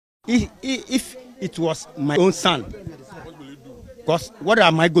If it was my own son, because what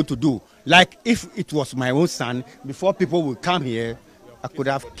am I going to do? Like if it was my own son, before people will come here, I could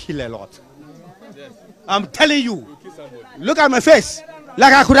have killed a lot. I'm telling you, look at my face.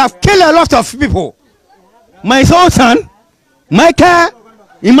 Like I could have killed a lot of people. My own son, Michael,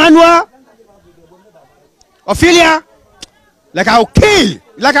 Emmanuel, Ophelia, like I'll kill.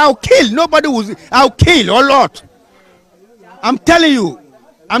 Nobody will. I'll kill a lot. I'm telling you.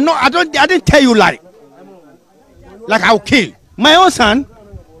 I didn't tell you lie. Like I'll kill my own son.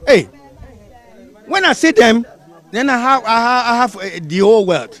 Hey, when I see them, then I have the whole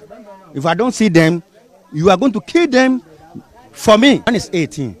world. If I don't see them, you are going to kill them for me. One is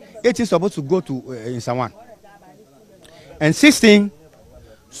 18. 18 is supposed to go to Insawan. And 16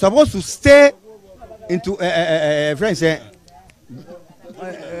 supposed to stay into friends. We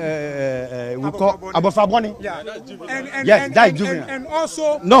call Abofaboni. Yeah. Yes, that's juvenile. And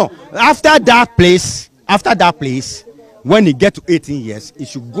also no. After that place, when he get to 18 years, he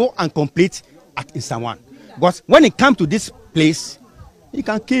should go and complete at Insawan. But when he come to this place, he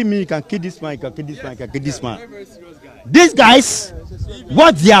can kill me, he can kill this man, he can kill this man, he can kill this man. These guys,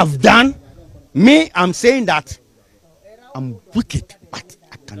 what they have done, me, I'm saying that I'm wicked, but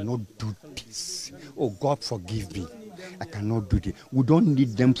I cannot do this. Oh, God forgive me. I cannot do this. We don't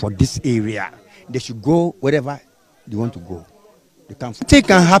need them for this area. They should go wherever they want to go. They can. It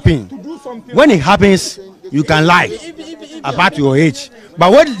can happen. When it happens, you can lie about your age.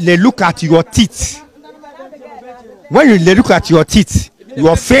 But when they look at your teeth, when they look at your teeth,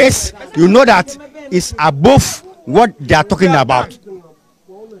 your face, you know that it's above what they are talking about.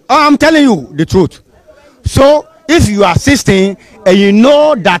 Oh, I'm telling you the truth. So if you are 16 and you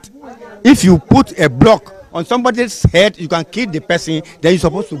know that if you put a block on somebody's head, you can kill the person, then you're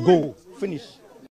supposed to go. Finish.